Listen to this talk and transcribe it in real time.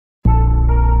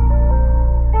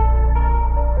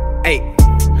Hey,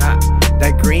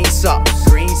 that green sauce,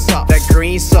 that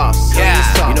green sauce.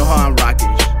 Yeah, you know how I'm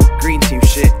rocking. Green team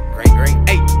shit. Green.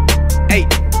 Hey.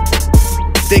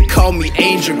 They call me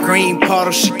Angel Green, part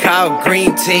of Chicago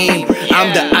Green Team.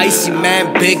 I'm the icy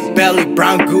man, big belly,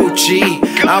 brown Gucci.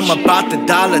 I'm about the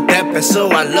dollar, that peso,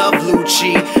 I love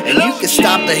Lucci. And you can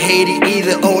stop the hating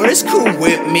either or, it's cool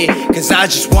with me. Cause I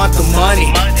just want the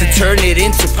money to turn it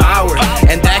into power,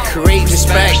 and that creates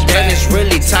respect. Then it's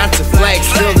really time to flex.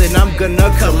 Still then I'm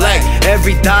gonna collect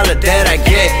every dollar that I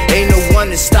get. Ain't no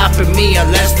one is stopping me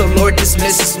unless the Lord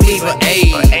dismisses me. But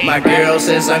ayy, my girl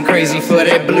says I'm crazy for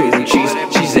that blue cheese.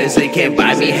 She says they can't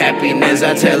buy me happiness.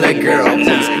 I tell that girl,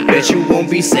 please, bet you won't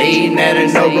be saying that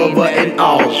a no-go button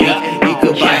all week. You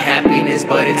could buy happiness,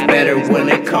 but it's better when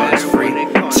it comes free.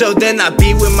 So then I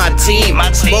be with my team,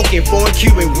 smoking foreign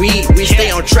Cuban weed. We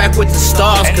stay on track with the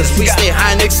stars, cause we stay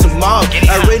high next to Mars.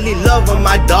 I really love when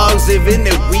my dogs, even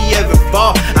if we ever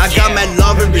fall. I got my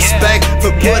love and respect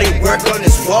for putting work on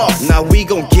this wall. Now we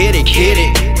gon' get it.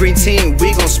 Green team,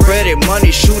 we gon' spread it.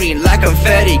 Money shooting like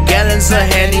confetti. Gallons of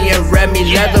Henny and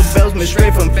Remy. Leather belts made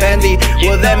straight from Fendi.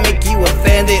 Will that make you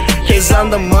offended? Cause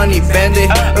I'm the money bandit,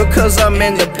 or cause I'm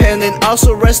independent.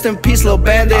 Also rest in peace, Lil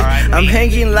Bandit. I'm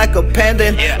hanging like a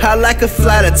pendant, high like a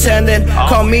flight attendant.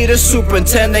 Call me the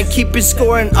superintendent, keep it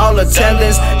scoring all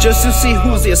attendance, just to see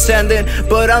who's the ascendant.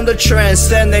 But I'm the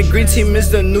transcendent, green team is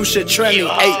the new shit trending.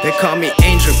 Ay, they call me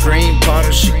Angel Green, part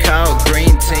of Chicago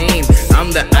Green Team.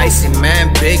 I'm the icy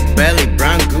man, big belly,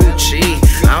 brown Gucci.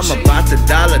 I'm about the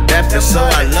dollar, that peso,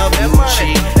 I love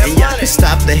Lucci. And y'all can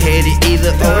stop the hating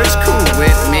either or, it's cool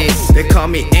with me. They call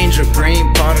me Angel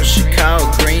Green, part of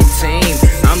Chicago Green Team.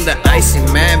 I'm the icy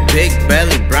man, big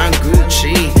belly, brown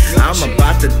Gucci. I'm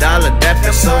about the dollar, that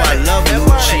peso, I love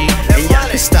Lucci. And y'all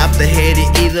can stop the hating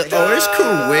either or, it's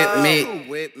cool with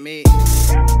me.